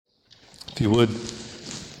If you would,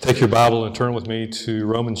 take your Bible and turn with me to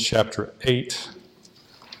Romans chapter 8.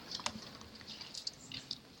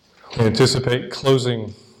 We anticipate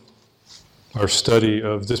closing our study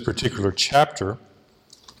of this particular chapter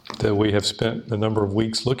that we have spent a number of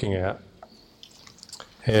weeks looking at.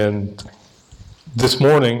 And this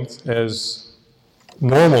morning, as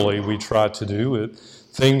normally we try to do,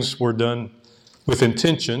 things were done with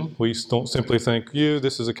intention. We don't simply think,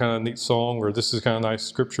 this is a kind of neat song, or this is a kind of nice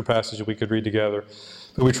scripture passage that we could read together.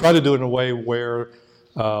 But we try to do it in a way where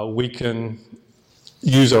we can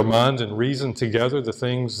use our mind and reason together the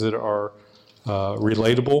things that are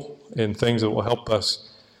relatable and things that will help us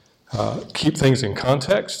keep things in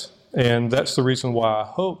context. And that's the reason why I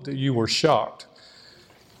hope that you were shocked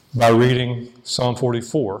by reading Psalm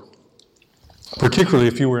 44, particularly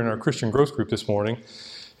if you were in our Christian growth group this morning.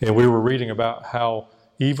 And we were reading about how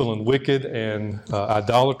evil and wicked and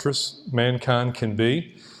idolatrous mankind can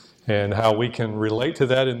be and how we can relate to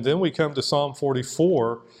that. And then we come to Psalm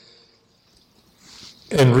 44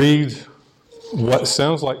 and read what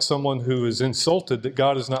sounds like someone who is insulted that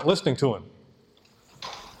God is not listening to him.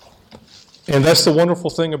 And that's the wonderful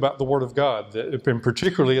thing about the Word of God, that, and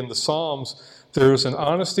particularly in the Psalms, there's an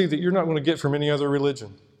honesty that you're not going to get from any other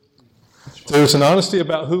religion. There's an honesty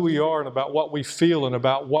about who we are and about what we feel and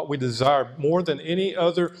about what we desire more than any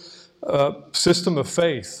other system of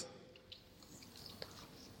faith.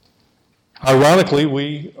 Ironically,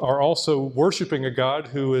 we are also worshiping a God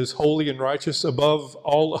who is holy and righteous above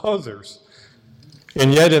all others.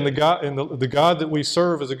 And yet the God that we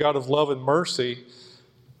serve is a God of love and mercy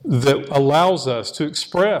that allows us to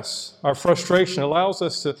express our frustration, allows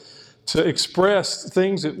us to express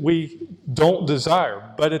things that we don't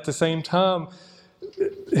desire. But at the same time,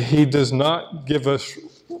 He does not give us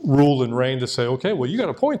rule and reign to say, okay, well, you got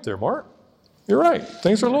a point there, Mark. You're right.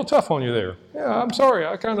 Things are a little tough on you there. Yeah, I'm sorry.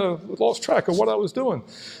 I kind of lost track of what I was doing.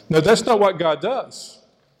 No, that's not what God does.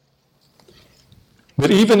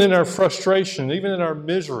 But even in our frustration, even in our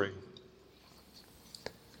misery,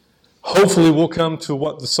 hopefully we'll come to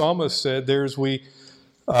what the psalmist said there as we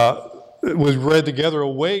was read together.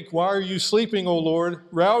 Awake, why are you sleeping, O Lord?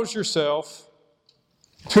 Rouse yourself.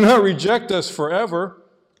 Do not reject us forever.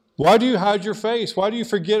 Why do you hide your face? Why do you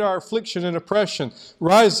forget our affliction and oppression?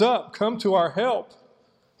 Rise up, come to our help.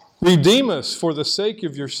 Redeem us for the sake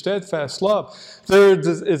of your steadfast love. There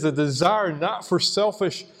is a desire not for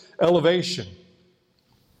selfish elevation.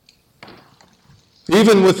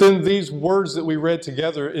 Even within these words that we read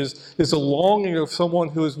together is a longing of someone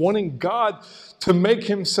who is wanting God to make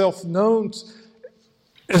himself known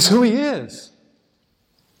as who he is.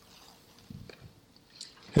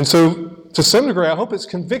 And so, to some degree, I hope it's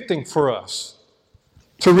convicting for us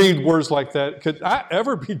to read words like that. Could I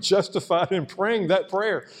ever be justified in praying that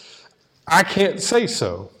prayer? I can't say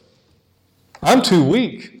so. I'm too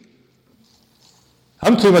weak.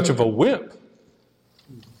 I'm too much of a wimp.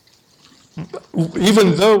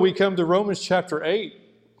 Even though we come to Romans chapter 8,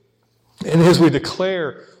 and as we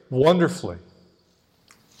declare wonderfully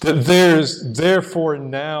that there's therefore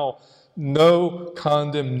now no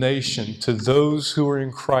condemnation to those who are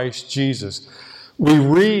in Christ Jesus, we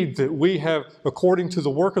read that we have, according to the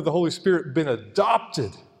work of the Holy Spirit, been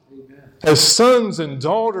adopted as sons and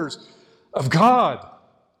daughters of God.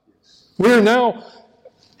 We are now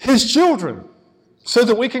His children, so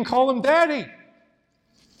that we can call Him Daddy.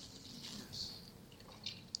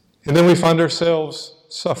 And then we find ourselves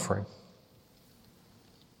suffering.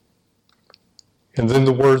 And then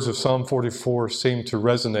the words of Psalm 44 seem to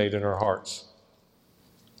resonate in our hearts.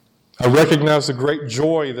 I recognize the great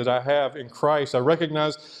joy that I have in Christ. I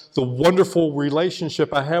recognize the wonderful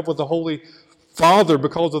relationship I have with the Holy Father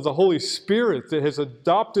because of the Holy Spirit that has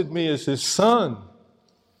adopted me as His Son.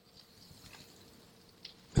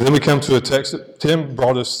 And then we come to a text that Tim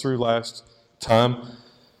brought us through last time.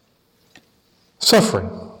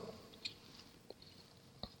 Suffering.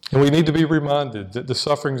 And we need to be reminded that the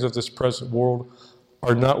sufferings of this present world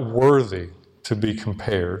are not worthy to be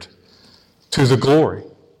compared to the glory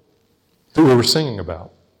that we were singing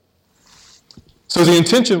about. So the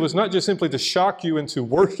intention was not just simply to shock you into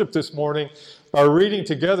worship this morning by reading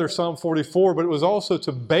together Psalm 44, but it was also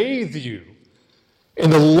to bathe you in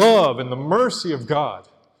the love and the mercy of God.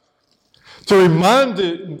 To remind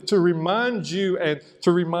you and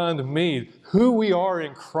to remind me who we are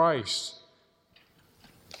in Christ.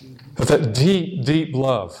 Of that deep, deep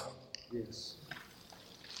love. Yes.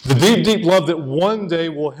 The deep, deep love that one day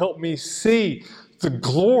will help me see the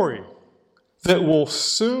glory that will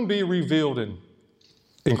soon be revealed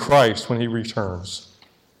in Christ when He returns.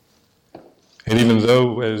 And even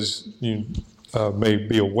though, as you may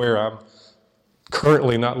be aware, I'm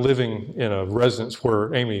currently not living in a residence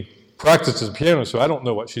where Amy practices piano, so I don't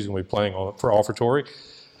know what she's going to be playing on for offertory.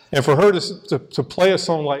 And for her to play a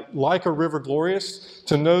song like A River Glorious,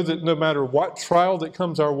 to know that no matter what trial that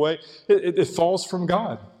comes our way, it falls from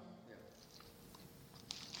God.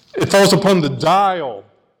 It falls upon the dial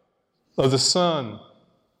of the Sun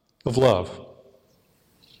of love,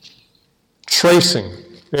 tracing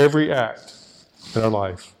every act in our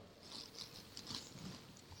life.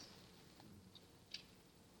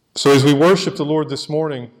 So as we worship the Lord this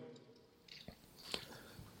morning,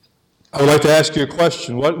 I would like to ask you a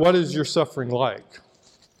question. What is your suffering like?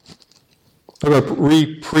 I'm going to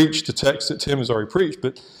re-preach the text that Tim has already preached,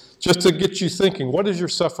 but just to get you thinking, what is your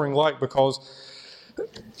suffering like? Because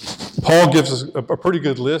Paul gives us a pretty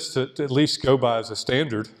good list to at least go by as a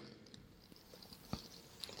standard.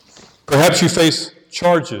 Perhaps you face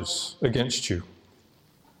charges against you.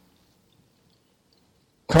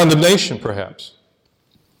 Condemnation, perhaps.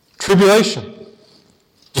 Tribulation,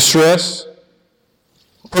 distress,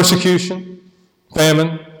 persecution,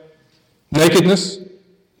 famine, nakedness,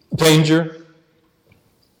 danger.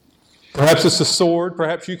 Perhaps it's a sword.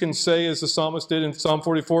 Perhaps you can say, as the psalmist did in Psalm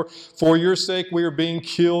 44, for your sake we are being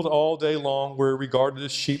killed all day long. We're regarded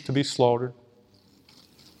as sheep to be slaughtered.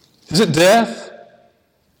 Is it death?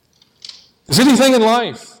 Is anything in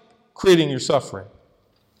life creating your suffering?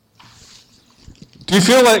 Do you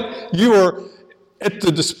feel like you are at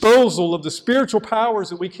the disposal of the spiritual powers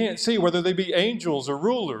that we can't see, whether they be angels or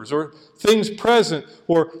rulers or things present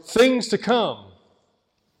or things to come?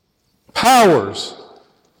 Powers,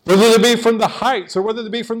 whether they be from the heights or whether they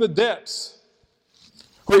be from the depths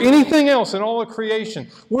or anything else in all of creation.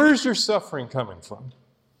 Where's your suffering coming from?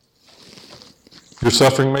 Your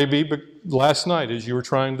suffering may be last night as you were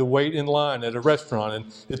trying to wait in line at a restaurant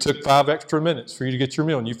and it took 5 extra minutes for you to get your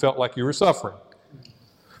meal and you felt like you were suffering.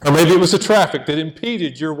 Or maybe it was the traffic that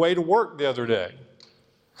impeded your way to work the other day.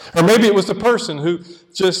 Or maybe it was the person who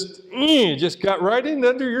just got right in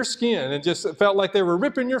under your skin and just felt like they were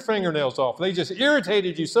ripping your fingernails off. They just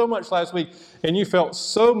irritated you so much last week and you felt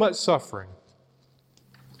so much suffering.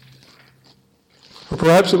 Or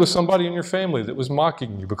perhaps it was somebody in your family that was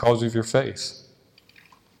mocking you because of your faith.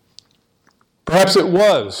 Perhaps it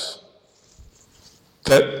was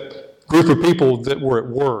that group of people that were at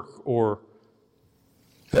work or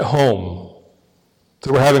at home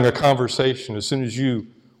that were having a conversation. As soon as you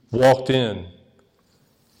walked in,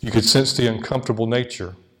 you could sense the uncomfortable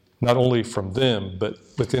nature, not only from them, but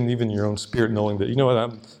within even your own spirit, knowing that, you know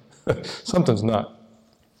what, something's not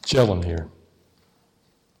gelling here.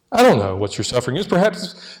 I don't know what your suffering is.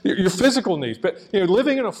 Perhaps your physical needs. But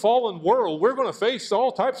living in a fallen world, we're going to face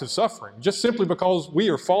all types of suffering, just simply because we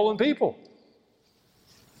are fallen people.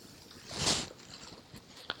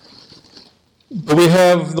 But we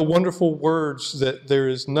have the wonderful words that there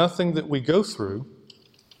is nothing that we go through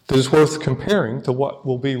that is worth comparing to what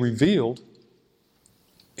will be revealed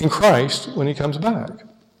in Christ when He comes back.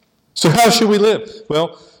 So how should we live?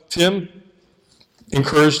 Well, Tim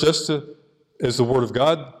encouraged us to, as the Word of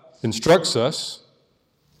God instructs us,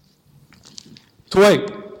 to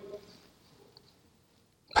wait.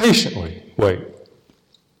 Patiently wait.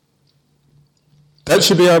 That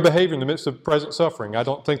should be our behavior in the midst of present suffering. I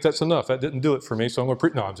don't think that's enough. That didn't do it for me, so I'm going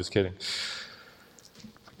to No, I'm just kidding.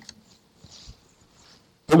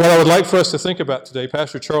 But what I would like for us to think about today,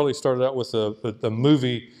 Pastor Charlie started out with a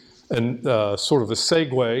movie and sort of a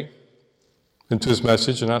segue into his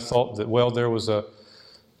message, and I thought that, well, there was a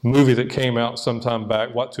movie that came out some time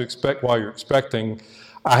back, What to Expect While You're Expecting.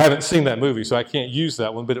 I haven't seen that movie, so I can't use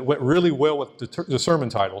that one, but it went really well with the sermon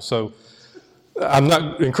title, so I'm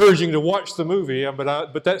not encouraging you to watch the movie,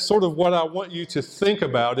 but that's sort of what I want you to think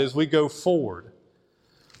about as we go forward.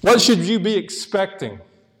 What should you be expecting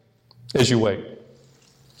as you wait?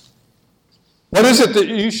 What is it that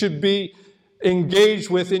you should be engaged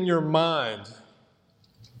with in your mind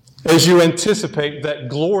as you anticipate that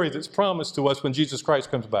glory that's promised to us when Jesus Christ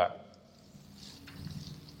comes back?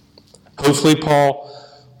 Hopefully, Paul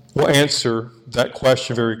will answer that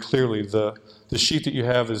question very clearly. The sheet that you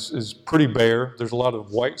have is pretty bare. There's a lot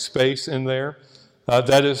of white space in there.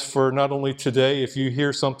 That is for not only today. If you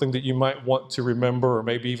hear something that you might want to remember, or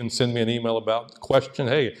maybe even send me an email about the question,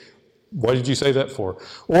 hey, what did you say that for?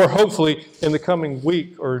 Or hopefully in the coming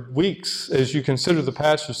week or weeks, as you consider the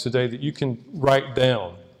passage today, that you can write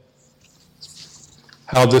down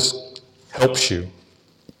how this helps you.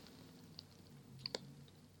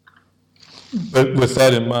 But with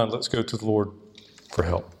that in mind, let's go to the Lord for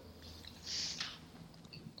help.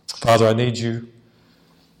 Father, I need you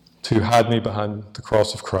to hide me behind the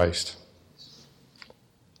cross of Christ.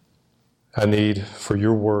 I need for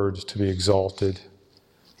your word to be exalted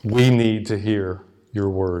We need to hear your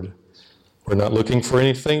word. We're not looking for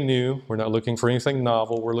anything new. We're not looking for anything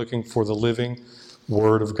novel. We're looking for the living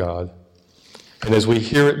word of God. And as we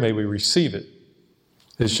hear it, may we receive it.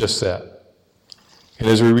 It's just that. And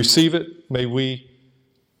as we receive it, may we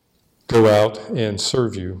go out and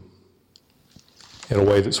serve you in a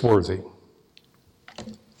way that's worthy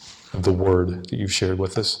of the word that you've shared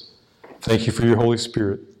with us. Thank you for your Holy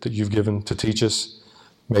Spirit that you've given to teach us.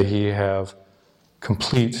 May he have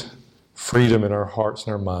complete freedom in our hearts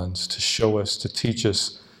and our minds to show us, to teach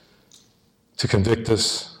us, to convict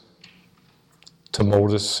us, to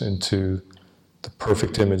mold us into the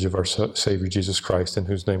perfect image of our Savior, Jesus Christ, in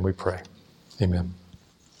whose name we pray. Amen.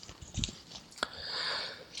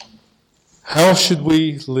 How should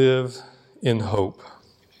we live in hope?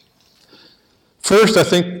 First, I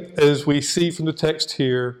think, as we see from the text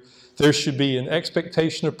here, there should be an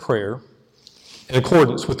expectation of prayer in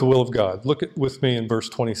accordance with the will of God. Look with me in verse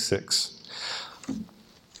 26.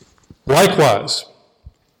 Likewise,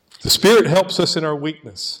 the Spirit helps us in our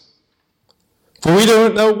weakness. For we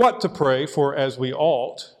don't know what to pray for as we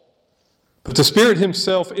ought, but the Spirit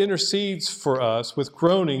himself intercedes for us with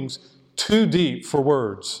groanings too deep for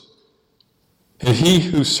words. And he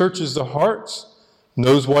who searches the hearts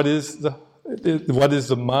knows what is the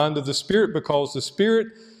mind of the Spirit, because the Spirit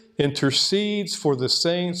intercedes for the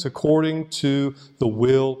saints according to the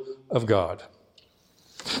will of God.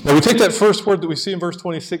 Now we take that first word that we see in verse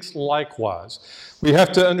 26, likewise. We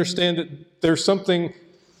have to understand that there's something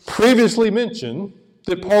previously mentioned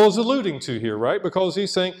that Paul is alluding to here, right? Because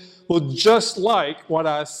he's saying, well, just like what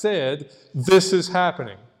I said, this is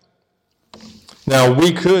happening. Now,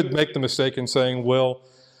 we could make the mistake in saying, well,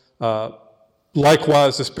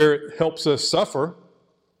 likewise, the Spirit helps us suffer,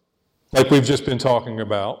 like we've just been talking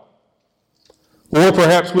about. Or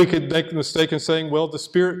perhaps we could make the mistake in saying, well, the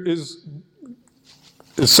Spirit is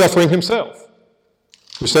suffering himself,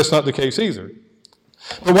 which that's not the case either.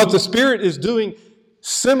 But what the Spirit is doing,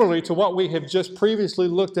 similarly to what we have just previously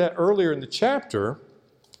looked at earlier in the chapter,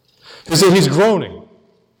 is that he's groaning.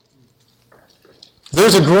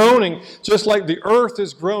 There's a groaning, just like the earth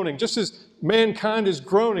is groaning, just as mankind is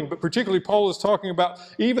groaning, but particularly Paul is talking about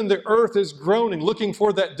even the earth is groaning, looking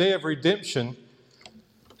for that day of redemption.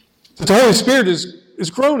 That the Holy Spirit is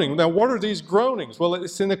groaning. Now, what are these groanings? Well,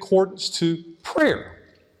 it's in accordance to prayer.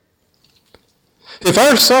 If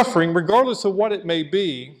our suffering, regardless of what it may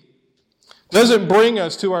be, doesn't bring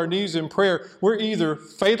us to our knees in prayer, we're either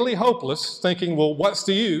fatally hopeless, thinking, well, what's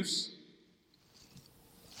the use?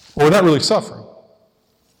 Or we're not really suffering.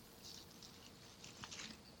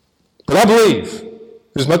 But I believe,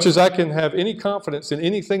 as much as I can have any confidence in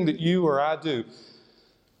anything that you or I do,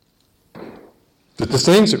 that the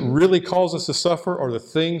things that really cause us to suffer are the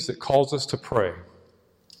things that cause us to pray.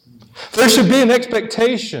 There should be an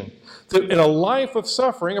expectation that in a life of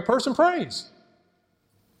suffering, a person prays.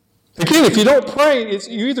 Again, if you don't pray,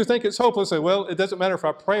 you either think it's hopeless, say, well, it doesn't matter if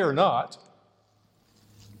I pray or not,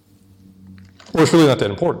 or it's really not that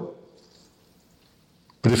important.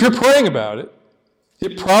 But if you're praying about it,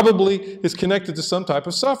 it probably is connected to some type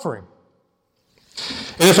of suffering.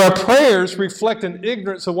 And if our prayers reflect an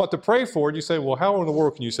ignorance of what to pray for, and you say, well, how in the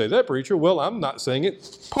world can you say that, preacher? Well, I'm not saying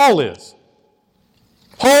it. Paul is.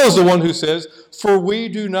 Paul is the one who says, for we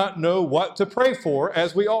do not know what to pray for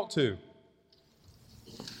as we ought to.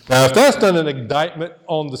 Now, if that's not an indictment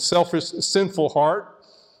on the selfish, sinful heart,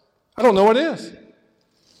 I don't know what is.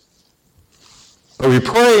 But we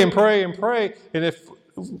pray and pray and pray, and if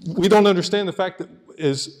we don't understand the fact that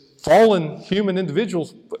as fallen human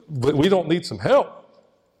individuals, we don't need some help,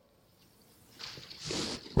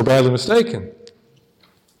 we're badly mistaken.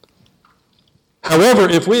 However,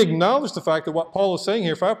 if we acknowledge the fact that what Paul is saying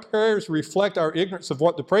here, if our prayers reflect our ignorance of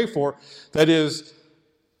what to pray for, that is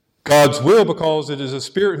God's will, because it is a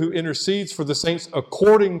Spirit who intercedes for the saints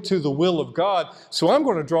according to the will of God. So I'm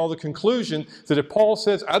going to draw the conclusion that if Paul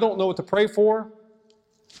says, I don't know what to pray for,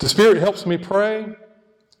 the Spirit helps me pray,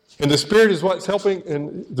 and the Spirit is what's helping,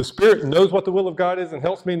 and the Spirit knows what the will of God is and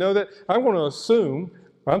helps me know that, I'm going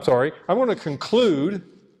to conclude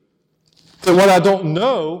that what I don't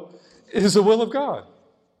know is the will of God.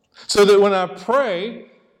 So that when I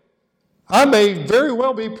pray, I may very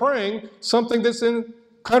well be praying something that's in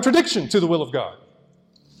contradiction to the will of God.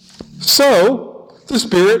 So, the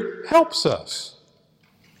Spirit helps us.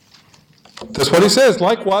 That's what he says.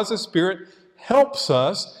 Likewise, the Spirit helps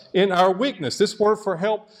us in our weakness. This word for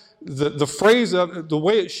help, the phrase of the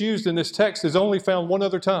way it's used in this text is only found one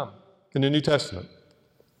other time in the New Testament.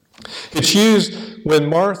 It's used when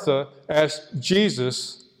Martha asked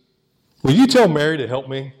Jesus, will you tell Mary to help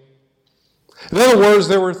me? In other words,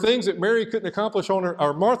 there were things that Mary couldn't accomplish on her,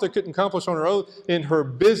 or Martha couldn't accomplish on her own in her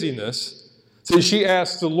busyness. So she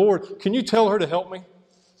asked the Lord, can you tell her to help me?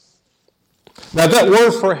 Now, that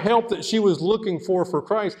word for help that she was looking for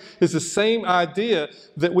Christ is the same idea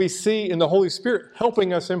that we see in the Holy Spirit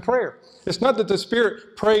helping us in prayer. It's not that the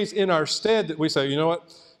Spirit prays in our stead that we say, you know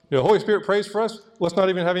what, the Holy Spirit prays for us, let's not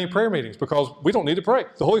even have any prayer meetings because we don't need to pray.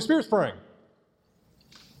 The Holy Spirit's praying.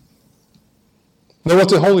 Now, what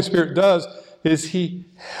the Holy Spirit does is He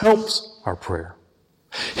helps our prayer.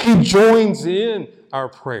 He joins in our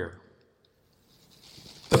prayer.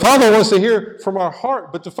 The Father wants to hear from our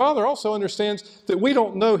heart, but the Father also understands that we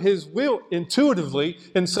don't know His will intuitively,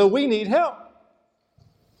 and so we need help.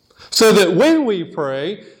 So that when we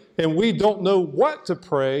pray and we don't know what to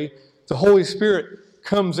pray, the Holy Spirit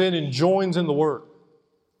comes in and joins in the work.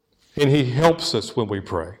 And He helps us when we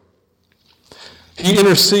pray. He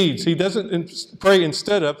intercedes. He doesn't pray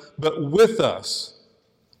instead of, but with us.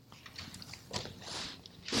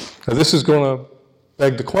 Now, this is going to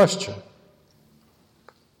beg the question.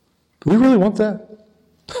 Do we really want that?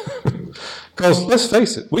 Because let's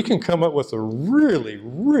face it, we can come up with a really,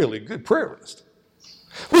 really good prayer list.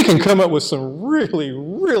 We can come up with some really,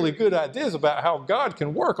 really good ideas about how God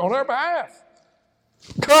can work on our behalf.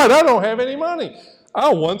 God, I don't have any money.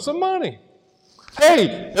 I want some money.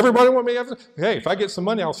 Hey, everybody want me? Hey, if I get some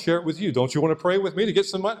money, I'll share it with you. Don't you want to pray with me to get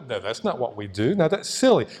some money? No, that's not what we do. Now, that's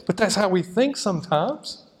silly. But that's how we think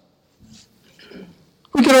sometimes.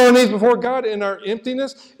 We get on our knees before God in our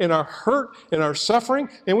emptiness, in our hurt, in our suffering,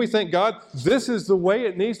 and we think, God, this is the way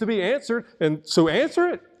it needs to be answered, and so answer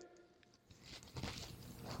it.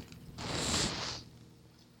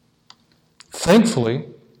 Thankfully,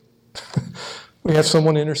 we have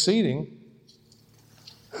someone interceding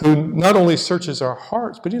who not only searches our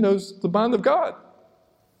hearts, but He knows the mind of God.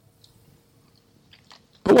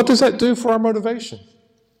 But what does that do for our motivation?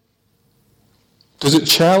 Does it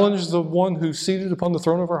challenge the one who's seated upon the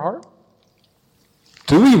throne of our heart?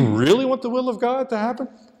 Do we really want the will of God to happen?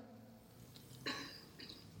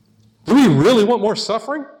 Do we really want more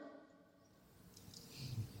suffering?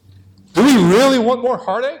 Do we really want more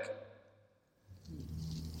heartache?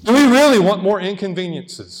 Do we really want more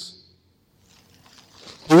inconveniences?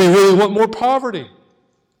 Do we really want more poverty?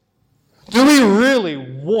 Do we really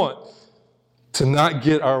want to not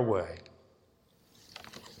get our way?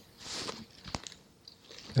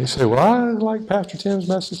 They say, well, I like Pastor Tim's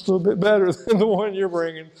message a little bit better than the one you're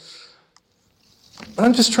bringing. But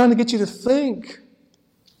I'm just trying to get you to think.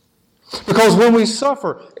 Because when we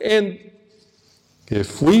suffer, and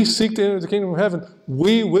if we seek to enter the kingdom of heaven,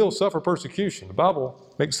 we will suffer persecution. The Bible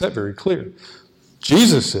makes that very clear.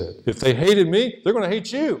 Jesus said, if they hated me, they're going to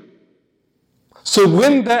hate you. So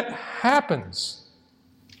when that happens,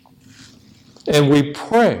 and we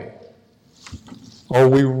pray, are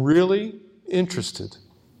we really interested?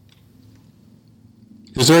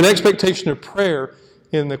 Is there an expectation of prayer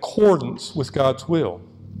in accordance with God's will?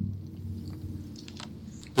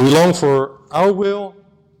 Do we long for our will,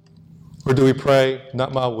 or do we pray,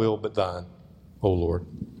 not my will, but thine, O Lord?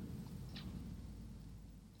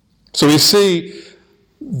 So we see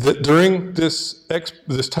that during this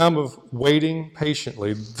time of waiting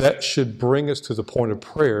patiently, that should bring us to the point of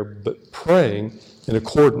prayer, but praying in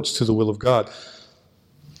accordance to the will of God.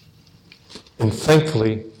 And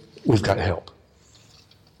thankfully, we've got help.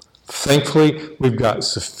 Thankfully, we've got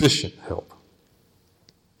sufficient help.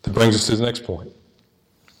 That brings us to the next point.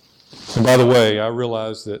 And by the way, I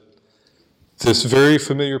realize that this very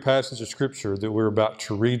familiar passage of Scripture that we're about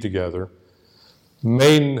to read together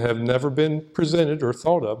may have never been presented or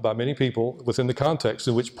thought of by many people within the context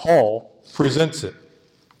in which Paul presents it.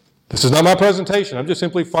 This is not my presentation. I'm just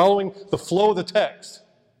simply following the flow of the text.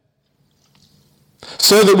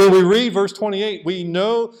 So that when we read verse 28, we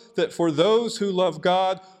know that for those who love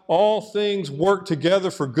God, all things work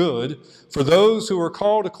together for good, for those who are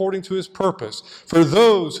called according to His purpose. For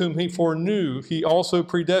those whom He foreknew, He also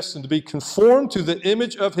predestined to be conformed to the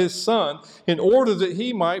image of His Son, in order that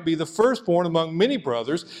He might be the firstborn among many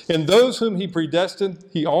brothers. And those whom He predestined,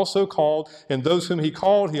 He also called. And those whom He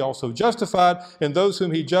called, He also justified. And those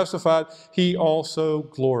whom He justified, He also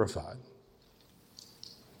glorified.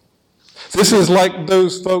 This is like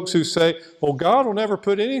those folks who say, well, God will never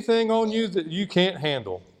put anything on you that you can't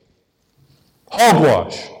handle.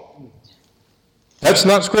 Hogwash. That's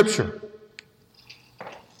not Scripture.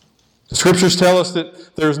 The Scriptures tell us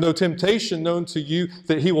that there is no temptation known to you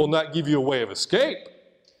that He will not give you a way of escape.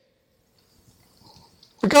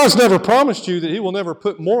 But God's never promised you that He will never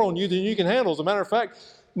put more on you than you can handle. As a matter of fact,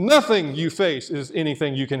 nothing you face is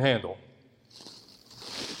anything you can handle.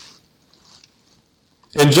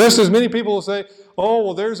 And just as many people will say, oh,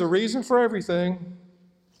 well, there's a reason for everything.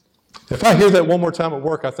 If I hear that one more time at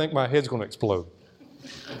work, I think my head's going to explode.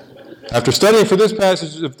 After studying for this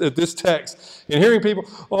passage of this text and hearing people,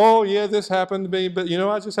 oh, yeah, this happened to me, but,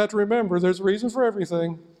 I just have to remember there's a reason for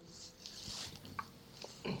everything.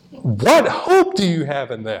 What hope do you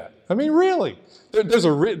have in that? I mean, really? That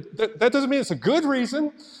doesn't mean it's a good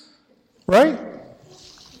reason, right?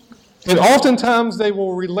 And oftentimes they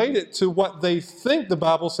will relate it to what they think the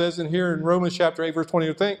Bible says in here in Romans chapter 8, verse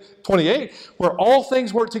 28, where all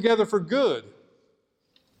things work together for good.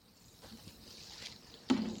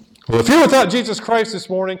 Well, if you're without Jesus Christ this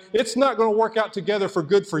morning, it's not going to work out together for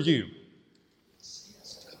good for you.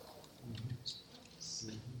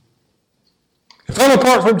 If I'm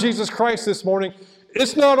apart from Jesus Christ this morning,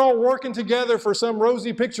 it's not all working together for some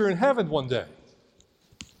rosy picture in heaven one day.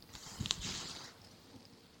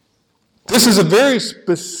 This is a very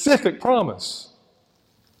specific promise.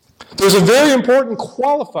 There's a very important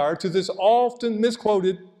qualifier to this often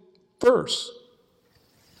misquoted verse.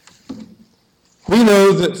 We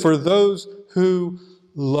know that for those who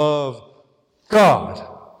love God,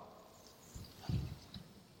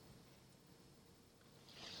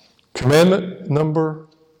 commandment number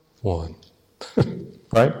 1,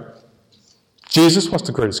 right? Jesus, what's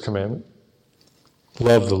the greatest commandment?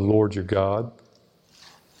 Love the Lord your God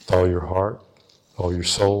with all your heart, all your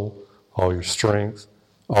soul, all your strength,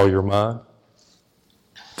 all your mind.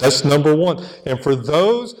 That's number 1. And for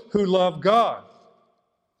those who love God,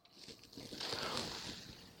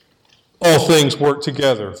 all things work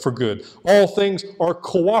together for good. All things are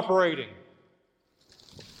cooperating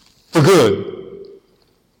for good.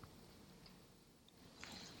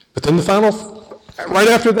 But then the final, right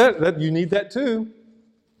after that you need that too.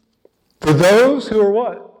 For those who are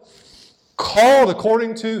what? Called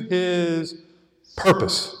according to His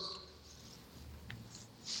purpose.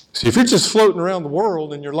 See, if you're just floating around the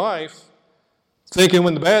world in your life, thinking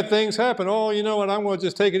when the bad things happen, oh, you know what, I'm going to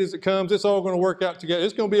just take it as it comes. It's all going to work out together.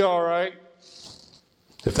 It's going to be all right.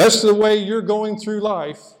 If that's the way you're going through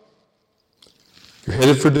life, you're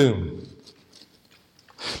headed for doom.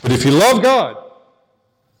 But if you love God,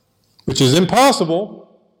 which is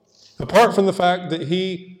impossible, apart from the fact that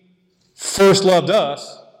He first loved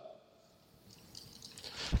us,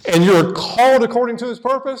 and you're called according to His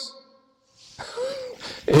purpose,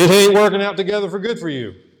 it ain't working out together for good for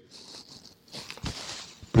you.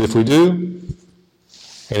 But if we do,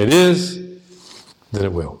 and it is, then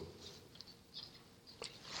it will.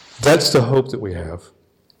 That's the hope that we have.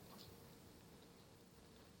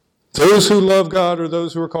 Those who love God are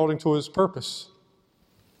those who are called into His purpose.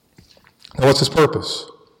 Now, what's His purpose?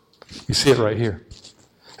 You see it right here.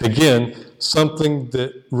 Again, something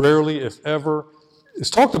that rarely, if ever, is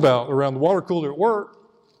talked about around the water cooler at work,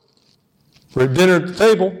 or at dinner at the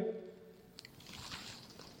table.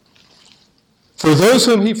 For those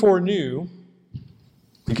whom He foreknew,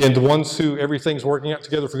 again, the ones who everything's working out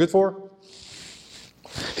together for good for,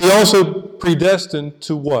 He also predestined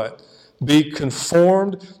to what? Be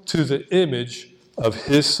conformed to the image of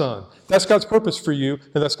His Son. That's God's purpose for you,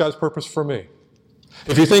 and that's God's purpose for me.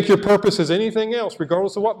 If you think your purpose is anything else,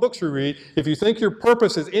 regardless of what books you read, if you think your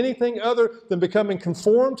purpose is anything other than becoming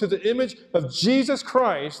conformed to the image of Jesus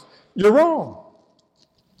Christ, you're wrong.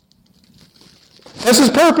 That's His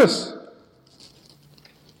purpose.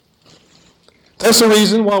 That's the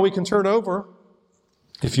reason why we can turn over,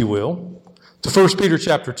 if you will, to 1 Peter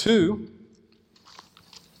chapter 2.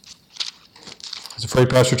 I was afraid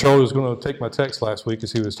Pastor Charlie was going to take my text last week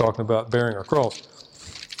as he was talking about bearing our cross.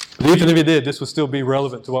 But even if he did, this would still be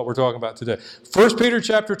relevant to what we're talking about today. 1 Peter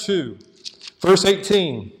chapter 2, verse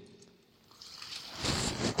 18.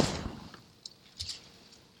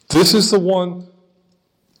 This is the one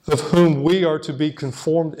of whom we are to be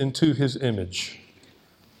conformed into His image.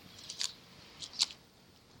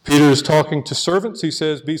 Peter is talking to servants. He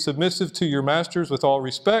says, be submissive to your masters with all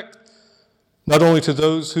respect, not only to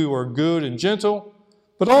those who are good and gentle,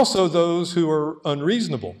 but also those who are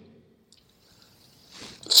unreasonable.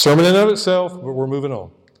 Sermon in and of itself, but we're moving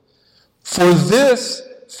on. For this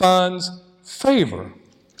finds favor.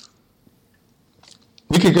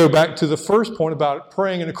 We could go back to the first point about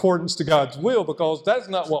praying in accordance to God's will, because that's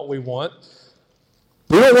not what we want.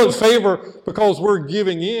 We don't want favor because we're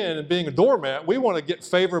giving in and being a doormat. We want to get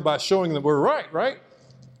favor by showing that we're right?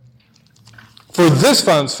 For this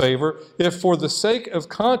finds favor, if for the sake of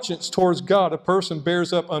conscience towards God a person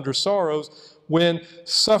bears up under sorrows when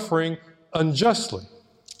suffering unjustly.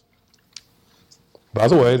 By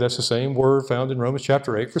the way, that's the same word found in Romans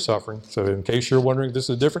chapter 8 for suffering. So in case you're wondering, this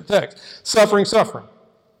is a different text. Suffering.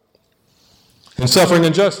 and suffering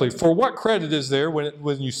unjustly. For what credit is there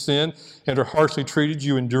when you sin and are harshly treated,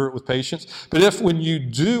 you endure it with patience? But if when you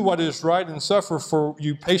do what is right and suffer for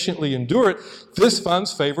you patiently endure it, this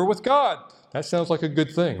finds favor with God. That sounds like a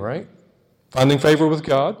good thing, right? Finding favor with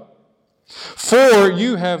God. For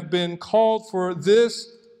you have been called for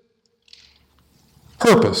this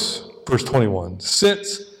purpose, verse 21,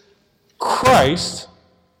 since Christ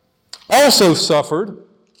also suffered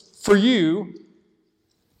for you,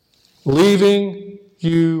 leaving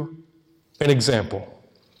you an example.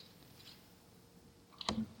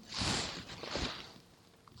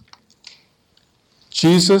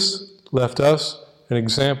 Jesus left us an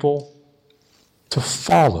example to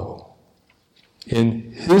follow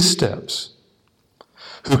in his steps,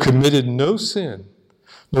 who committed no sin,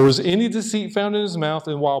 nor was any deceit found in his mouth,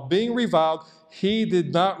 and while being reviled, he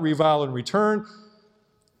did not revile in return.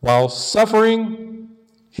 While suffering,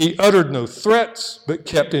 he uttered no threats, but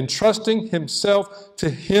kept entrusting himself to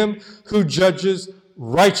him who judges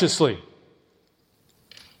righteously.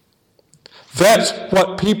 That's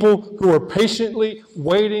what people who are patiently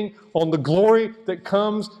waiting on the glory that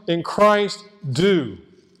comes in Christ do.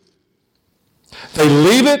 They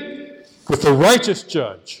leave it with the righteous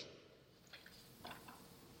judge.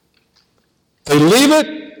 They leave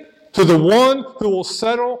it to the one who will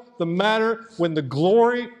settle the matter when the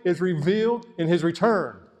glory is revealed in his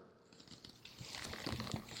return.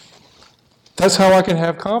 That's how I can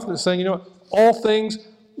have confidence saying, all things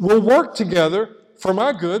will work together for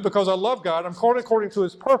my good because I love God. I'm called according to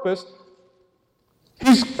his purpose.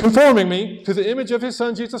 He's conforming me to the image of his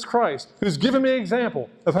Son, Jesus Christ, who's given me an example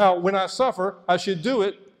of how when I suffer, I should do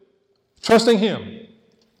it trusting him.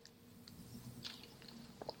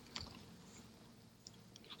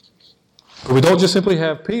 But we don't just simply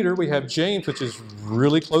have Peter, we have James, which is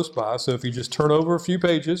really close by. So if you just turn over a few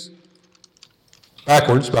pages,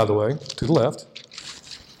 backwards, by the way, to the left.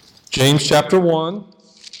 James chapter 1.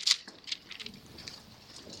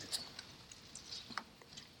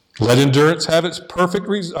 Let endurance have its perfect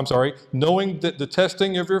knowing that the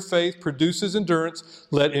testing of your faith produces endurance,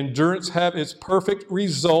 let endurance have its perfect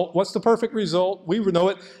result. What's the perfect result? We know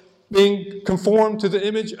it, being conformed to the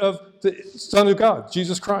image of the Son of God,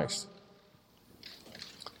 Jesus Christ.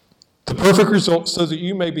 The perfect result so that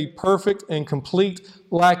you may be perfect and complete,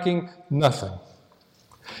 lacking nothing.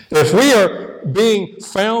 If we are being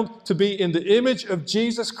found to be in the image of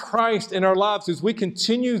Jesus Christ in our lives as we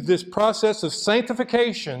continue this process of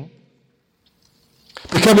sanctification,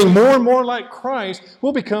 becoming more and more like Christ,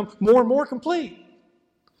 we'll become more and more complete.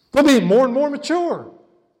 We'll be more and more mature.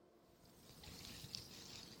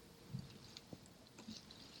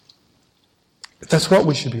 That's what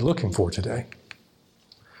we should be looking for today.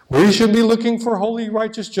 We should be looking for holy,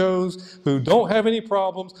 righteous Joes who don't have any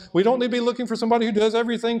problems. We don't need to be looking for somebody who does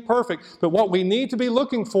everything perfect. But what we need to be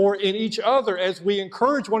looking for in each other as we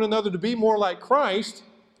encourage one another to be more like Christ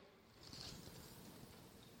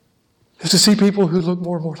is to see people who look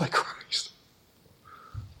more and more like Christ.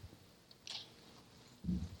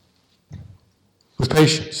 With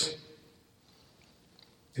patience,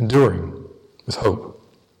 enduring with hope.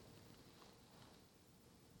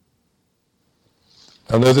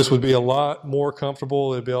 I know this would be a lot more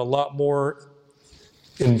comfortable. It would be a lot more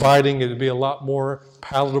inviting. It would be a lot more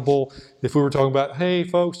palatable if we were talking about, hey,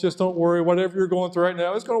 folks, just don't worry. Whatever you're going through right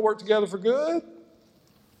now, it's going to work together for good.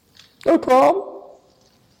 No problem.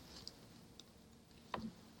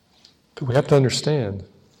 But we have to understand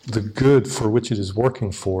the good for which it is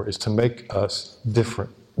working for is to make us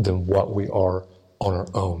different than what we are on our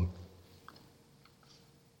own.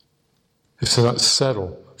 It's to not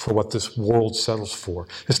settle for what this world settles for.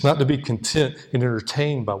 It's not to be content and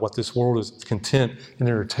entertained by what this world is content and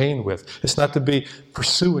entertained with. It's not to be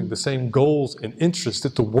pursuing the same goals and interests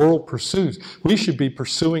that the world pursues. We should be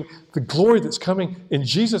pursuing the glory that's coming in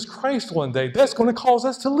Jesus Christ one day. That's going to cause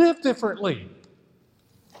us to live differently.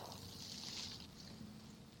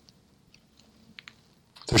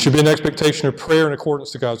 There should be an expectation of prayer in accordance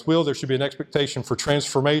to God's will. There should be an expectation for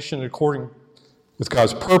transformation according with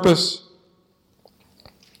God's purpose.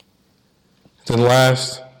 Then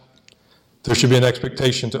last, there should be an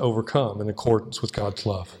expectation to overcome in accordance with God's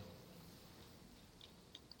love.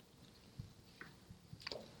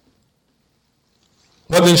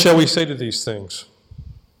 What then shall we say to these things?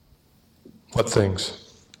 What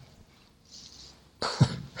things?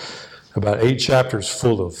 About 8 chapters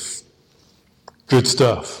full of good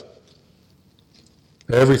stuff.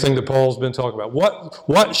 Everything that Paul's been talking about.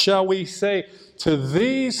 What shall we say to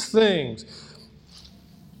these things?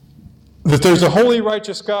 That there's a holy,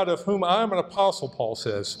 righteous God of whom I am an apostle, Paul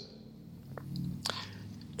says.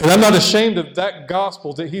 And I'm not ashamed of that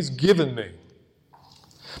gospel that he's given me.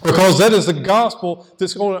 Because that is the gospel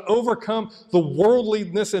that's going to overcome the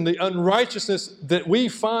worldliness and the unrighteousness that we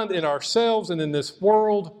find in ourselves and in this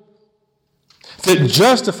world, that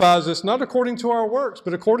justifies us not according to our works,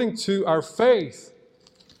 but according to our faith.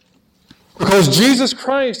 Because Jesus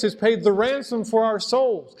Christ has paid the ransom for our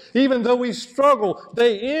souls. Even though we struggle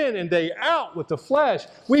day in and day out with the flesh,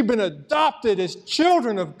 we've been adopted as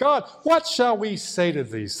children of God. What shall we say to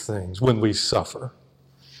these things when we suffer?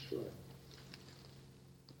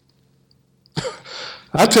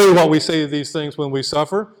 I tell you what we say to these things when we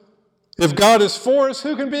suffer. If God is for us,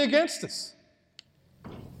 who can be against us?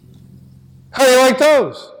 How do you like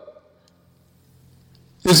those?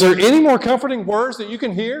 Is there any more comforting words that you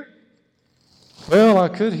can hear? Well, I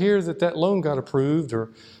could hear that loan got approved,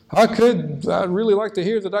 or I'd really like to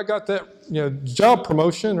hear that I got that job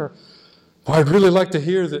promotion, or I'd really like to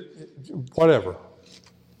hear that whatever.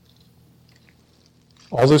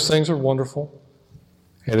 All those things are wonderful.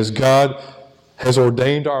 And as God has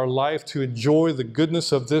ordained our life to enjoy the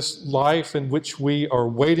goodness of this life in which we are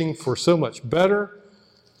waiting for so much better,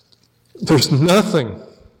 there is nothing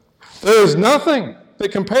that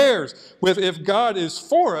compares with if God is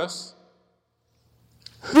for us,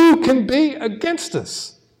 who can be against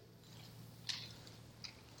us?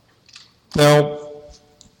 Now,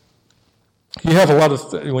 you have a lot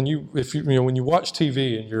of when you watch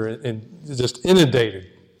TV and you're just inundated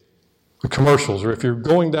with commercials, or if you're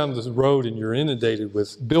going down this road and you're inundated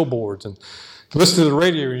with billboards, and you listen to the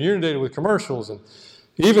radio and you're inundated with commercials, and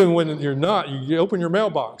even when you're not, you open your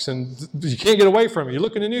mailbox and you can't get away from it. You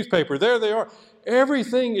look in the newspaper, there they are.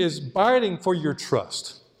 Everything is biting for your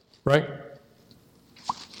trust, right?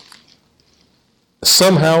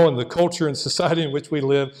 Somehow in the culture and society in which we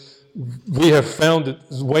live, we have found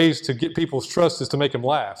ways to get people's trust is to make them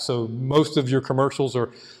laugh. So most of your commercials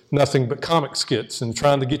are nothing but comic skits and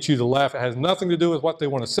trying to get you to laugh. It has nothing to do with what they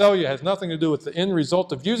want to sell you. It has nothing to do with the end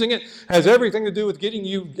result of using it. It has everything to do with getting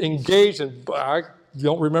you engaged. And I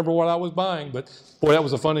don't remember what I was buying, but boy, that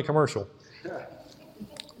was a funny commercial.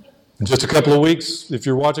 In just a couple of weeks, if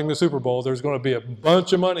you're watching the Super Bowl, there's going to be a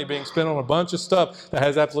bunch of money being spent on a bunch of stuff that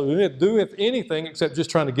has absolutely nothing to do with anything except just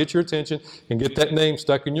trying to get your attention and get that name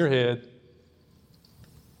stuck in your head.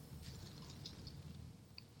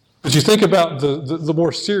 But you think about the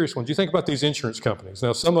more serious ones. You think about these insurance companies.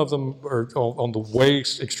 Now, some of them are on the way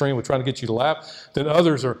extreme with trying to get you to laugh. Then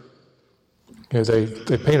others are, they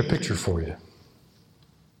paint a picture for you.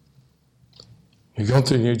 You're going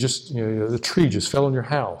through, the tree just fell on your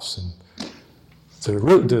house. And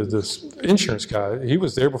the insurance guy, he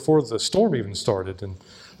was there before the storm even started. And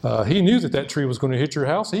he knew that tree was going to hit your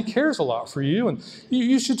house. He cares a lot for you. And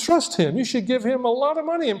you should trust him. You should give him a lot of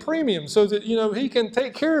money in premium so that, he can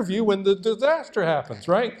take care of you when the disaster happens,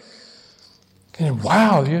 right? And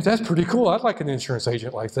wow, that's pretty cool. I'd like an insurance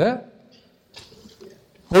agent like that.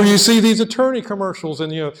 Or you see these attorney commercials, and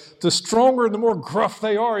the stronger and the more gruff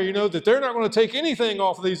they are, that they're not going to take anything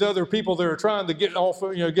off of these other people that are trying to get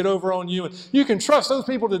over on you. And you can trust those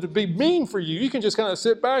people to be mean for you. You can just kind of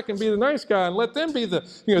sit back and be the nice guy and let them be the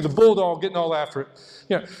the bulldog getting all after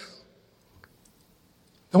it.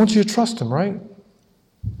 I want you to trust them, right?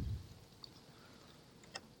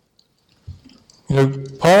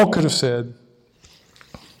 Paul could have said,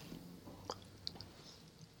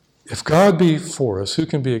 if God be for us, who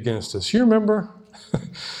can be against us? You remember?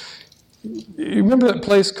 You remember that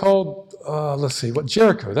place called,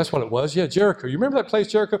 Jericho? That's what it was. Yeah, Jericho. You remember that place,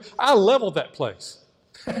 Jericho? I leveled that place.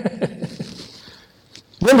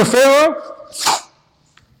 Remember Pharaoh?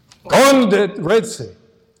 Gone to the Red Sea.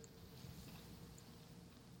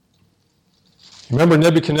 Remember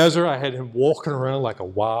Nebuchadnezzar? I had him walking around like a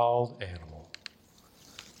wild animal.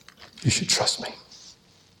 You should trust me.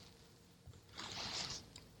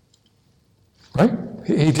 Right?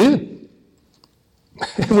 He did.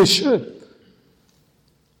 And we should.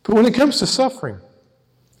 But when it comes to suffering,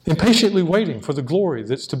 impatiently waiting for the glory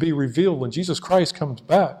that's to be revealed when Jesus Christ comes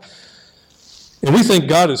back, and we think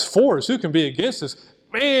God is for us, who can be against us?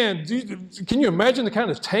 Man, can you imagine the kind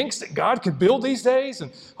of tanks that God could build these days,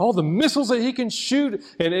 and all the missiles that he can shoot,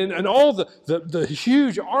 and all the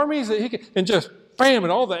huge armies that he can, and just bam,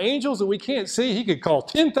 and all the angels that we can't see, he could call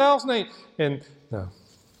 10,000 angels, and no.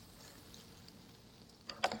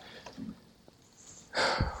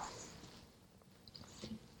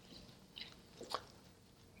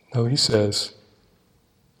 No, he says,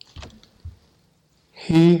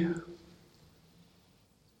 he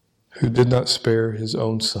who did not spare his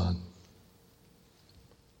own son,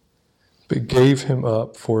 but gave him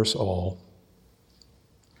up for us all,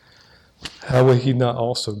 how will he not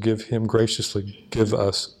also give him graciously give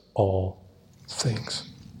us all things?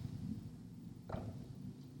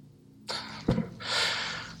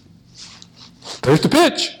 There's the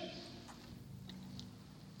pitch.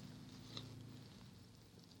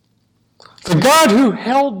 The God who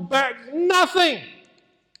held back nothing.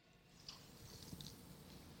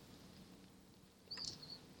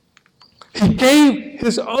 He gave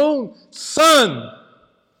His own Son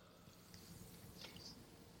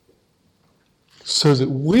so that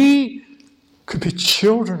we could be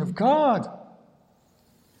children of God.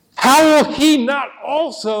 How will He not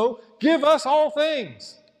also give us all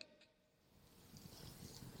things?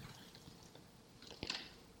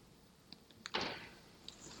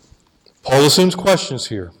 Paul assumes questions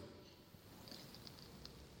here.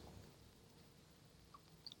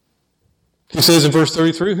 He says in verse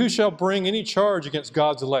 33, who shall bring any charge against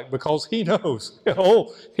God's elect? Because he knows,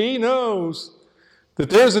 he knows that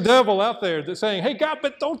there's a devil out there that's saying, hey, God,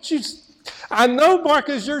 but don't you, I know Mark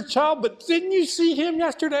is your child, but didn't you see him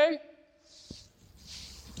yesterday?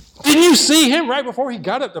 Didn't you see him right before he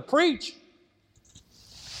got up to preach?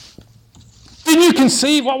 Didn't you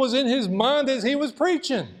conceive what was in his mind as he was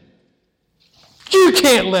preaching? You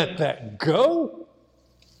can't let that go.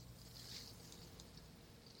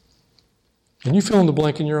 And you fill in the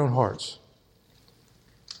blank in your own hearts.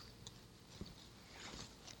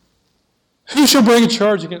 Who shall bring a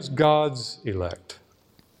charge against God's elect?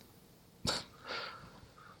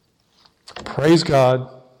 Praise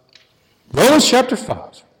God. Romans chapter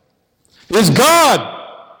 5. It is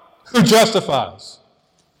God who justifies.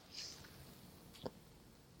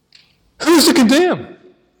 Who's to condemn?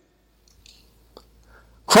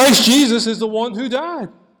 Christ Jesus is the one who died.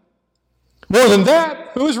 More than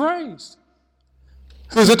that, who is raised?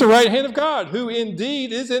 Who is at the right hand of God, who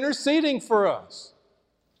indeed is interceding for us.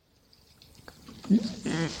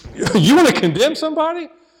 You want to condemn somebody?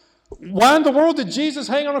 Why in the world did Jesus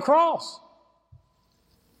hang on a cross?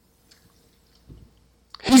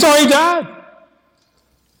 He's already died.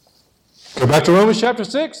 Go back to Romans chapter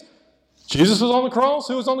 6. Jesus was on the cross.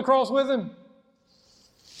 Who was on the cross with him?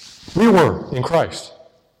 We were in Christ.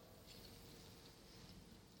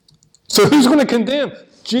 So who's going to condemn?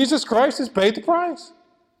 Jesus Christ has paid the price.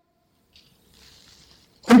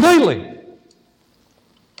 Completely.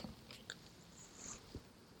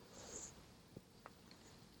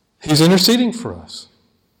 He's interceding for us.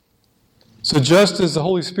 So just as the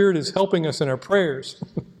Holy Spirit is helping us in our prayers,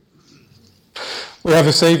 we have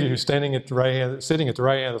a Savior who's sitting at the right hand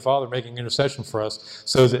of the Father, making intercession for us,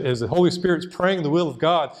 so that as the Holy Spirit's praying the will of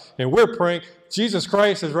God, and we're praying, Jesus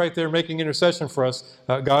Christ is right there making intercession for us.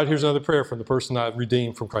 God, here's another prayer from the person I've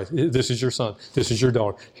redeemed from Christ. This is your son. This is your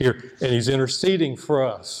daughter. Here, and He's interceding for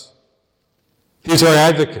us. He's our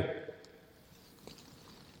advocate.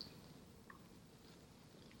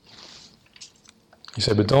 You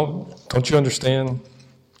say, but don't you understand?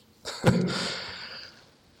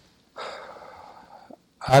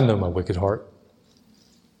 I know my wicked heart.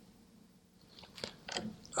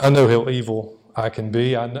 I know how evil I can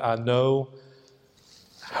be. I know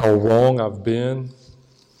how wrong I've been.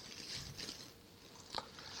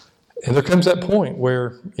 And there comes that point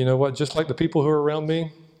where, you know what, just like the people who are around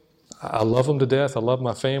me, I love them to death. I love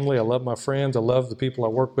my family. I love my friends. I love the people I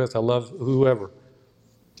work with. I love whoever.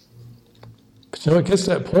 But you know, it gets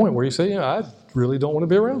to that point where you say, I really don't want to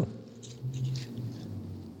be around them.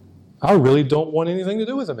 I really don't want anything to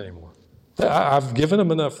do with them anymore. I've given them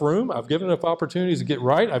enough room. I've given enough opportunities to get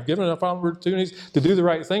right. I've given enough opportunities to do the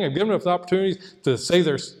right thing. I've given enough opportunities to say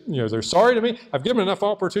they're sorry to me. I've given enough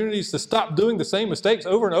opportunities to stop doing the same mistakes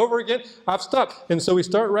over and over again. I've stopped. And so we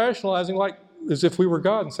start rationalizing like as if we were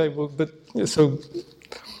God and say, well, but so,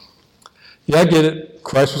 yeah, I get it.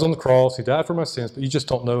 Christ was on the cross. He died for my sins, but you just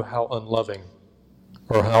don't know how unloving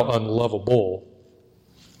or how unlovable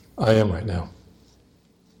I am right now.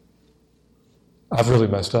 I've really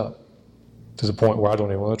messed up to the point where I don't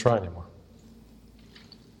even want to try anymore.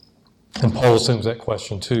 And Paul assumes that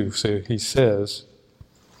question too. So he says,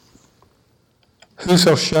 who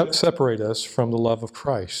shall separate us from the love of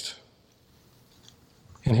Christ?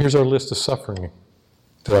 And here's our list of suffering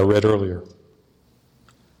that I read earlier.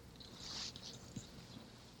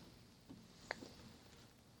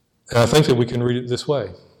 And I think that we can read it this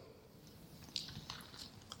way.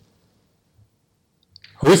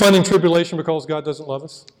 Are we finding tribulation because God doesn't love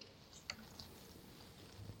us?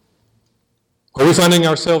 Are we finding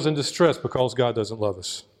ourselves in distress because God doesn't love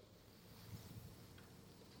us?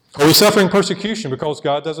 Are we suffering persecution because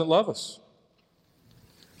God doesn't love us?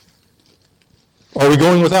 Are we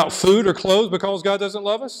going without food or clothes because God doesn't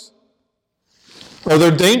love us? Are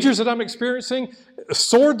there dangers that I'm experiencing, a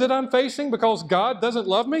sword that I'm facing because God doesn't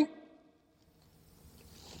love me?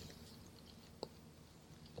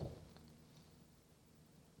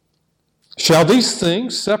 Shall these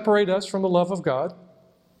things separate us from the love of God?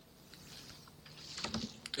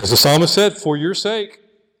 As the psalmist said, for your sake,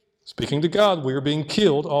 speaking to God, we are being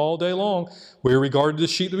killed all day long. We are regarded as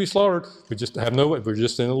sheep to be slaughtered. We just have no way. We're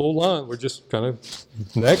just in a little line. We're just kind of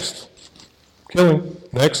next, killing,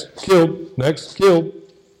 next, killed, next, killed.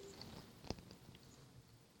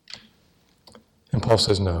 And Paul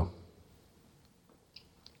says no.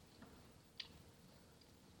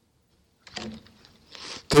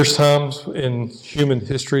 There's times in human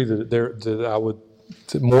history that I would,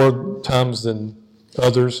 more times than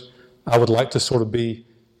others, I would like to sort of be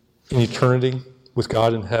in eternity with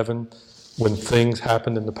God in heaven when things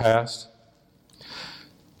happened in the past.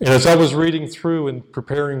 And as I was reading through and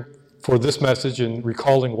preparing for this message and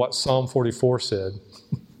recalling what Psalm 44 said,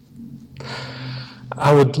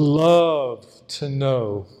 I would love to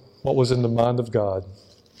know what was in the mind of God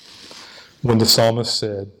when the psalmist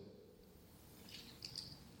said,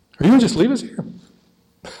 are you going to just leave us here?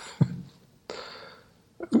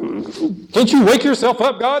 Can't you wake yourself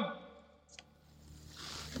up, God?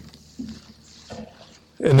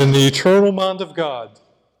 And in the eternal mind of God,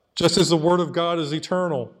 just as the Word of God is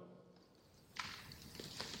eternal,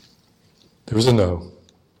 there was a no.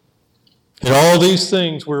 In all these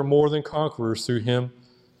things, we're more than conquerors through Him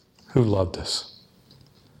who loved us.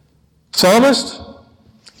 Psalmist,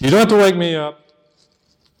 you don't have to wake me up.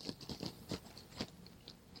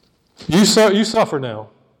 You suffer now.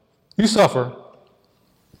 You suffer.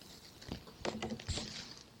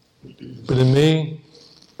 But in me,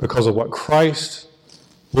 because of what Christ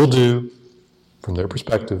will do from their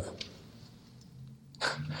perspective,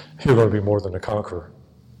 you're going to be more than a conqueror.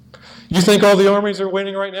 You think all the armies are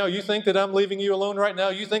winning right now? You think that I'm leaving you alone right now?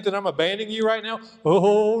 You think that I'm abandoning you right now?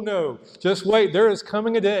 Oh, no. Just wait. There is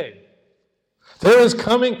coming a day. There is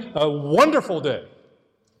coming a wonderful day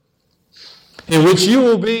in which you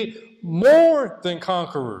will be more than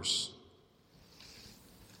conquerors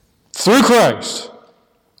through Christ.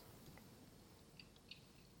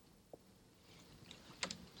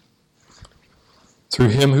 Through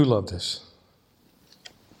Him who loved us.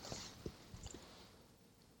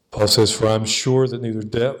 Paul says, for I'm sure that neither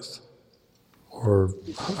death or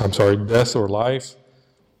life,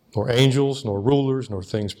 nor angels, nor rulers, nor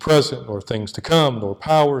things present, nor things to come, nor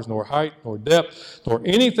powers, nor height, nor depth, nor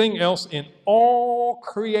anything else in all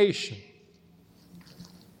creation.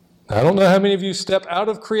 Now, I don't know how many of you step out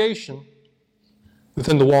of creation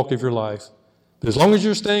within the walk of your life. But as long as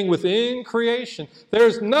you're staying within creation,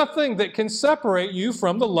 there's nothing that can separate you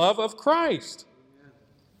from the love of Christ.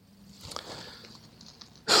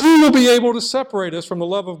 Who will be able to separate us from the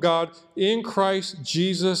love of God in Christ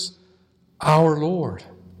Jesus our Lord?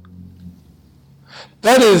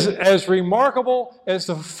 That is as remarkable as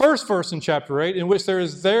the first verse in chapter 8, in which there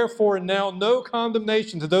is therefore now no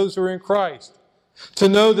condemnation to those who are in Christ. To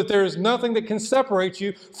know that there is nothing that can separate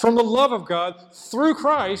you from the love of God through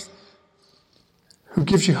Christ, who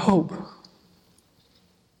gives you hope.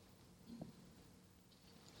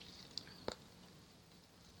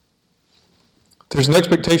 There's an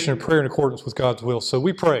expectation of prayer in accordance with God's will. So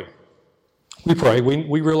we pray. We pray.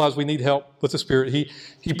 We realize we need help with the Spirit.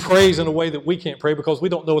 He prays in a way that we can't pray because we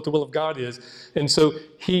don't know what the will of God is. And so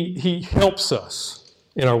He helps us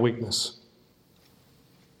in our weakness.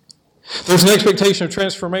 There's an expectation of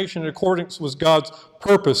transformation in accordance with God's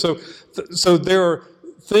purpose. So there are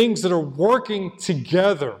things that are working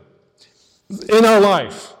together in our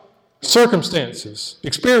life. Circumstances,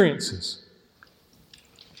 experiences,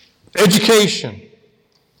 education,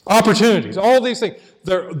 opportunities, all these things.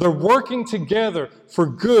 They're working together for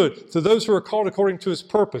good to those who are called according to His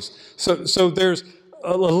purpose. So there's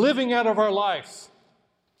a living out of our life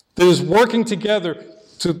that is working together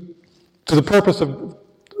to the purpose of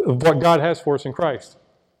what God has for us in Christ,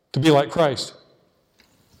 to be like Christ.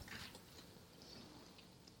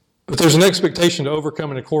 But there's an expectation to overcome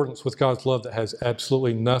in accordance with God's love that has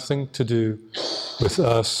absolutely nothing to do with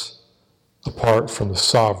us apart from the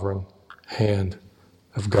sovereign hand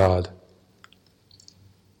of God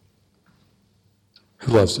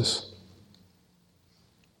who loves us.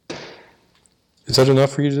 Is that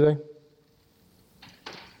enough for you today?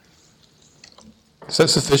 Is that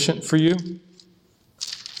sufficient for you?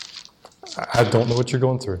 I don't know what you're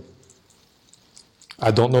going through.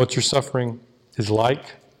 I don't know what your suffering is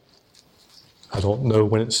like. I don't know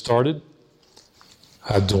when it started.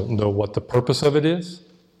 I don't know what the purpose of it is,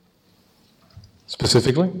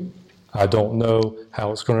 specifically. I don't know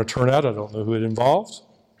how it's going to turn out. I don't know who it involves.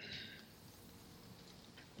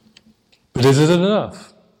 But is it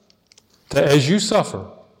enough that as you suffer,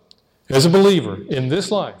 as a believer in this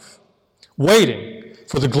life, waiting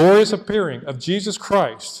for the glorious appearing of Jesus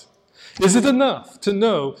Christ, Is it enough to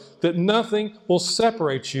know that nothing will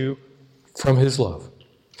separate you from his love?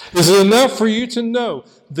 Is it enough for you to know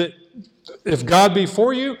that if God be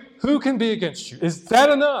for you, who can be against you? Is that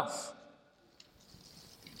enough?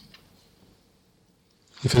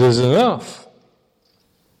 If it is enough,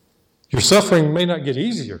 your suffering may not get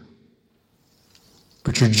easier,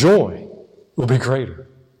 but your joy will be greater.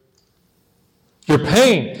 Your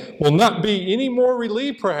pain will not be any more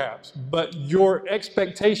relieved, perhaps, but your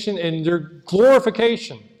expectation and your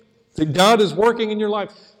glorification that God is working in your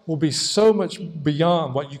life will be so much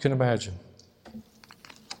beyond what you can imagine.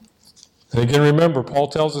 And again, remember, Paul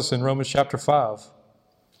tells us in Romans chapter 5,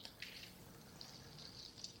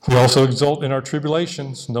 we also exult in our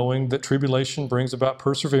tribulations, knowing that tribulation brings about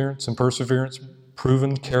perseverance, and perseverance,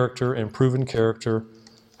 proven character, and proven character,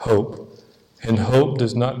 hope. And hope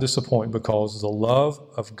does not disappoint because the love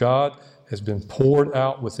of God has been poured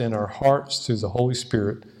out within our hearts through the Holy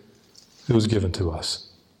Spirit who was given to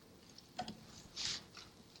us.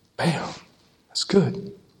 Bam! That's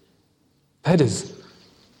good. That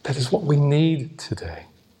is what we need today.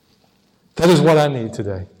 That is what I need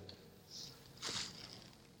today.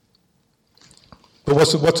 But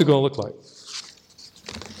what's it going to look like?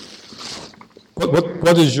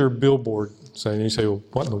 What is your billboard saying? And you say, well,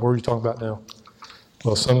 what in the world are you talking about now?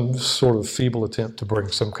 Well, some sort of feeble attempt to bring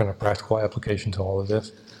some kind of practical application to all of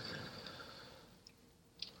this.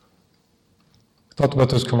 I talked about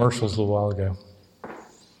those commercials a little while ago.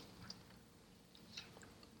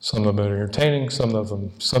 Some of them are entertaining, some of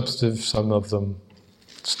them substantive, some of them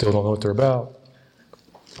still don't know what they're about.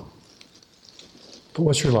 But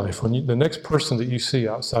what's your life? When the next person that you see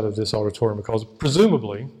outside of this auditorium, because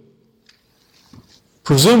presumably,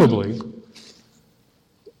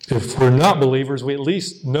 if we're not believers, we at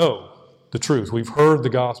least know the truth. We've heard the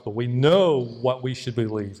gospel. We know what we should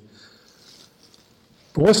believe.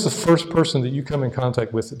 But what's the first person that you come in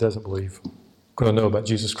contact with that doesn't believe going to know about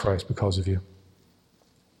Jesus Christ because of you?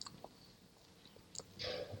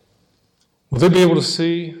 Will they be able to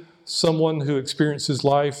see someone who experiences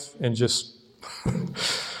life and just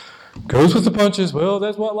goes with the punches? Well,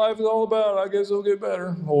 that's what life is all about. I guess it'll get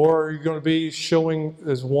better. Or are you going to be showing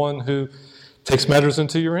as one who takes matters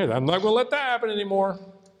into your hands? I'm not going to let that happen anymore.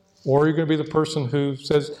 Or are you going to be the person who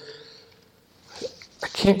says, I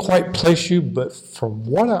can't quite place you, but from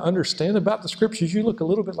what I understand about the Scriptures, you look a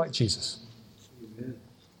little bit like Jesus. Amen.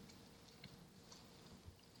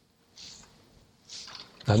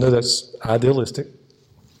 I know that's idealistic.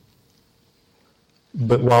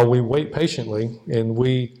 But while we wait patiently and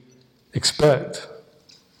we expect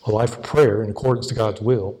a life of prayer in accordance to God's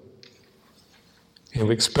will, and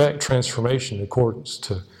we expect transformation in accordance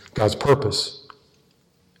to God's purpose,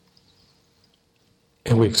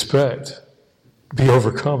 and we expect to be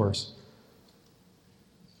overcomers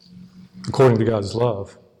according to God's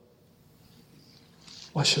love,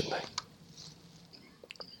 why shouldn't they?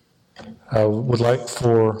 I would like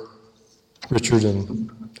for Richard and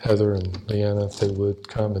Heather and Leanna, if they would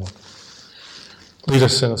come and lead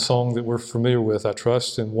us in a song that we're familiar with, I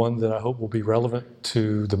trust, and one that I hope will be relevant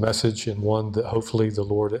to the message, and one that hopefully the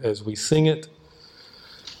Lord, as we sing it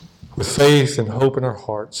with faith and hope in our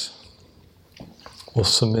hearts, will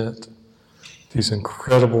cement these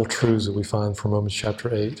incredible truths that we find from Romans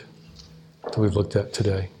chapter 8 that we've looked at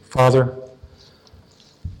today. Father,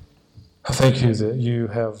 I thank you that you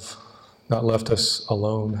have not left us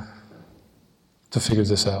alone to figure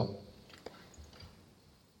this out.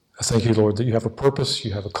 I thank you, Lord, that you have a purpose,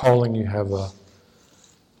 you have a calling, you have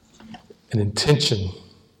an intention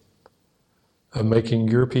of making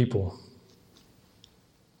your people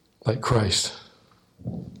like Christ,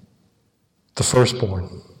 the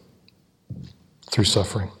firstborn, through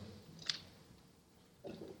suffering.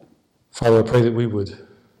 Father, I pray that we would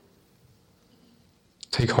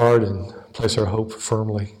take heart and place our hope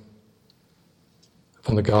firmly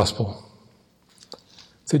upon the gospel,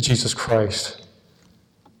 that Jesus Christ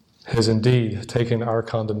has indeed taken our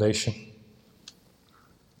condemnation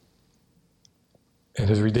and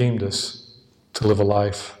has redeemed us to live a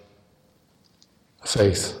life of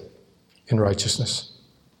faith in righteousness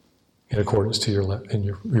in accordance to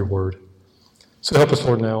your word. So help us,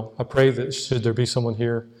 Lord, now. I pray that should there be someone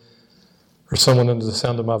here or someone under the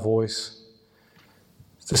sound of my voice,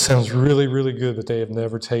 this sounds really, really good, but they have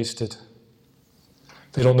never tasted.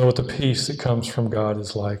 They don't know what the peace that comes from God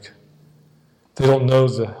is like. They don't know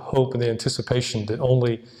the hope and the anticipation that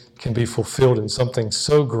only can be fulfilled in something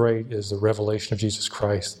so great as the revelation of Jesus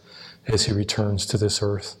Christ as he returns to this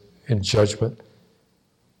earth in judgment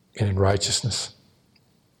and in righteousness.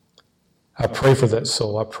 I pray for that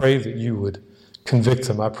soul. I pray that you would convict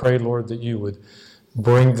them. I pray, Lord, that you would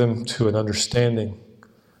bring them to an understanding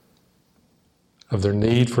of their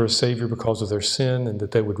need for a Savior because of their sin, and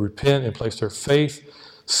that they would repent and place their faith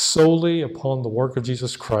solely upon the work of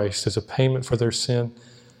Jesus Christ as a payment for their sin,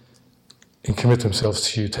 and commit themselves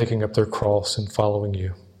to you, taking up their cross and following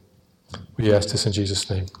you. We ask this in Jesus'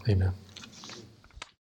 name. Amen.